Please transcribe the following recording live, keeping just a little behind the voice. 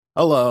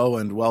Hello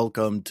and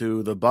welcome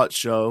to The Butt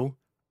Show.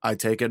 I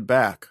take it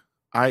back.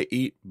 I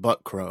eat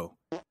butt crow.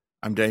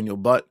 I'm Daniel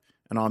Butt,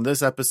 and on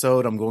this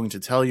episode I'm going to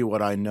tell you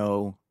what I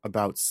know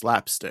about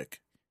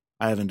slapstick.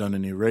 I haven't done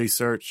any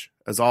research.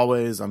 As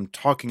always, I'm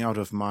talking out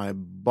of my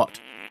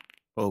butt.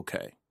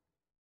 Okay.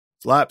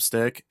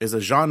 Slapstick is a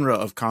genre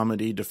of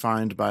comedy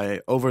defined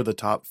by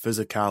over-the-top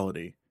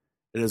physicality.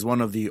 It is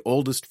one of the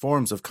oldest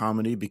forms of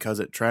comedy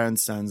because it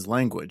transcends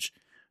language.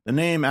 The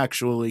name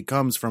actually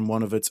comes from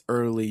one of its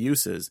early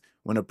uses,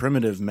 when a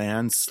primitive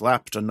man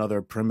slapped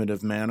another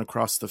primitive man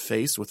across the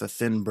face with a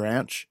thin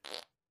branch,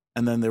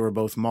 and then they were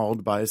both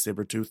mauled by a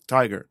saber-toothed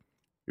tiger.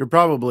 You're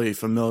probably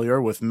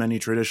familiar with many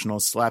traditional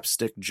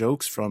slapstick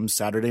jokes from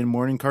Saturday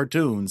morning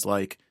cartoons,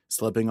 like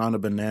slipping on a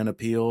banana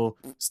peel,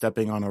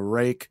 stepping on a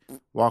rake,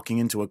 walking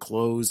into a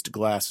closed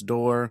glass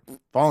door,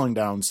 falling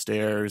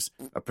downstairs,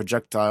 a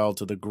projectile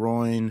to the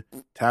groin,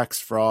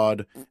 tax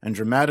fraud, and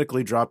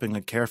dramatically dropping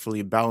a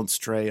carefully balanced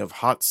tray of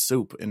hot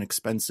soup in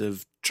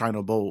expensive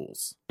china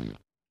bowls.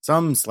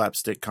 Some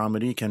slapstick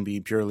comedy can be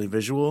purely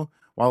visual,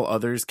 while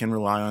others can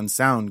rely on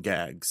sound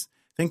gags.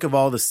 Think of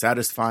all the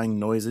satisfying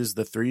noises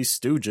the Three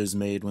Stooges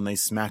made when they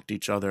smacked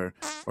each other,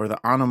 or the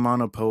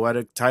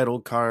onomatopoetic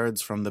title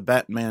cards from the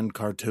Batman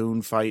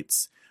cartoon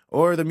fights,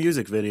 or the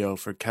music video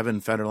for Kevin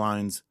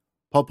Federline's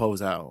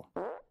Popozow.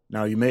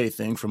 Now you may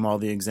think from all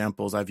the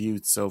examples I've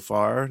used so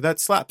far that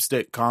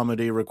slapstick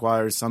comedy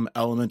requires some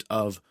element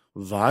of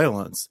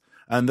violence,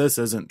 and this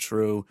isn't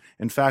true.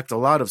 In fact, a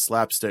lot of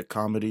slapstick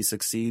comedy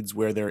succeeds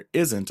where there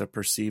isn't a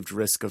perceived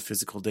risk of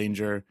physical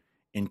danger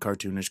in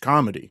cartoonish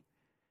comedy.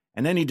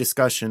 And any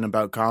discussion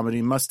about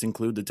comedy must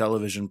include the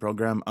television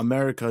program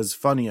America's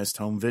Funniest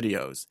Home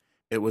Videos.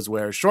 It was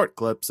where short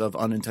clips of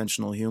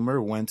unintentional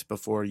humor went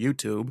before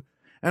YouTube,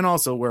 and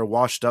also where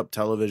washed-up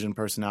television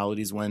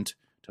personalities went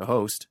to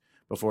host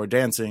before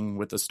Dancing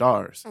with the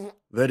Stars.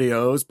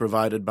 Videos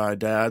provided by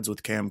dads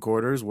with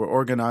camcorders were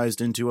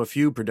organized into a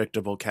few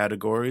predictable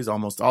categories,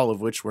 almost all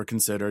of which were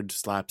considered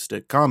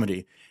slapstick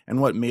comedy, and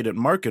what made it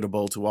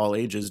marketable to all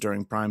ages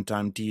during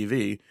primetime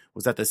TV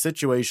was that the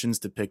situations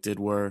depicted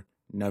were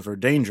never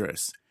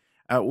dangerous.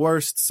 At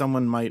worst,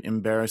 someone might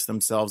embarrass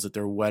themselves at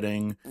their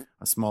wedding,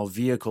 a small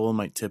vehicle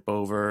might tip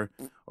over,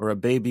 or a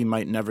baby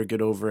might never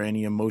get over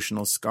any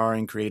emotional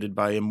scarring created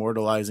by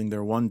immortalizing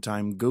their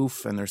one-time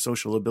goof, and their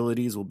social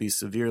abilities will be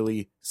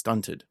severely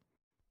stunted.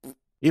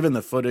 Even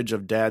the footage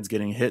of dads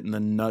getting hit in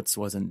the nuts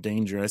wasn't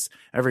dangerous.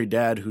 Every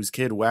dad whose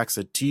kid whacks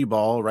a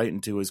T-ball right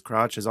into his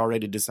crotch has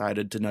already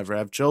decided to never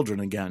have children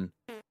again.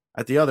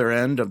 At the other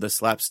end of the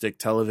slapstick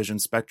television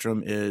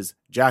spectrum is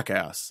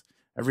Jackass.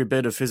 Every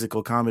bit of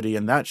physical comedy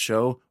in that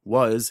show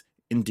was,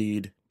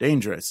 indeed,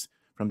 dangerous,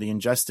 from the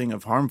ingesting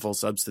of harmful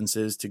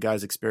substances to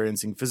guys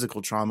experiencing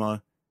physical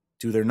trauma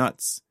to their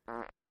nuts.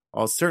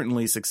 While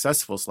certainly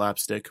successful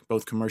slapstick,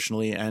 both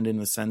commercially and in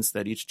the sense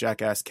that each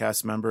Jackass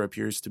cast member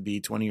appears to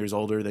be 20 years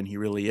older than he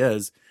really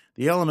is,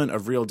 the element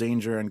of real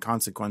danger and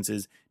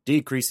consequences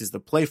decreases the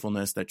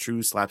playfulness that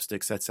true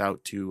slapstick sets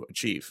out to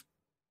achieve.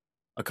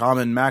 A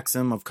common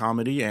maxim of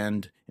comedy,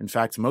 and in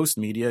fact most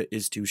media,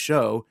 is to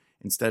show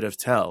instead of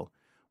tell.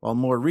 While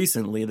more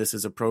recently this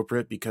is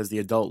appropriate because the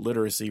adult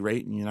literacy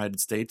rate in the United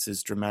States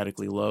is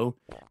dramatically low,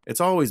 it's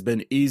always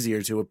been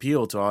easier to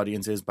appeal to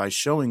audiences by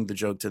showing the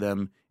joke to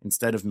them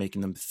instead of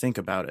making them think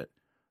about it.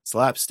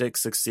 Slapstick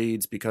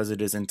succeeds because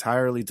it is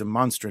entirely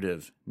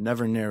demonstrative,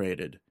 never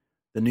narrated.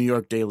 The New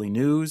York Daily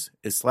News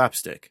is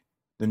slapstick.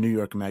 The New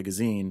York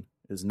Magazine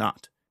is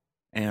not.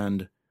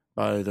 And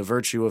by the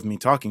virtue of me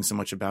talking so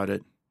much about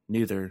it,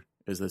 neither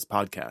is this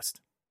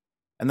podcast.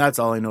 And that's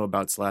all I know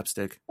about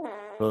slapstick.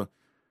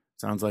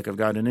 Sounds like I've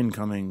got an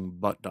incoming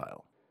butt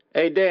dial.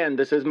 Hey Dan,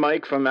 this is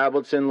Mike from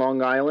Albertson,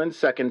 Long Island,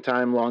 second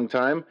time, long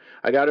time.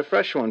 I got a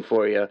fresh one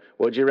for you.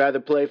 Would you rather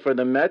play for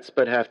the Mets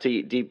but have to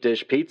eat deep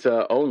dish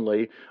pizza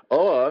only?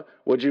 Or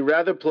would you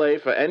rather play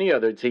for any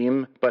other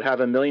team but have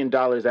 $1 million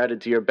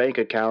added to your bank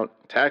account,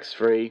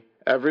 tax-free,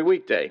 every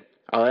weekday?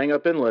 I'll hang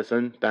up and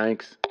listen.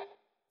 Thanks.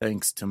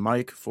 Thanks to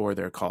Mike for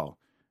their call.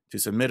 To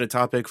submit a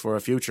topic for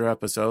a future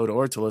episode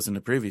or to listen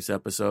to previous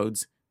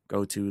episodes,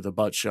 go to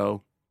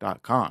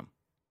thebuttshow.com.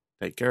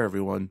 Take care,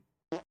 everyone.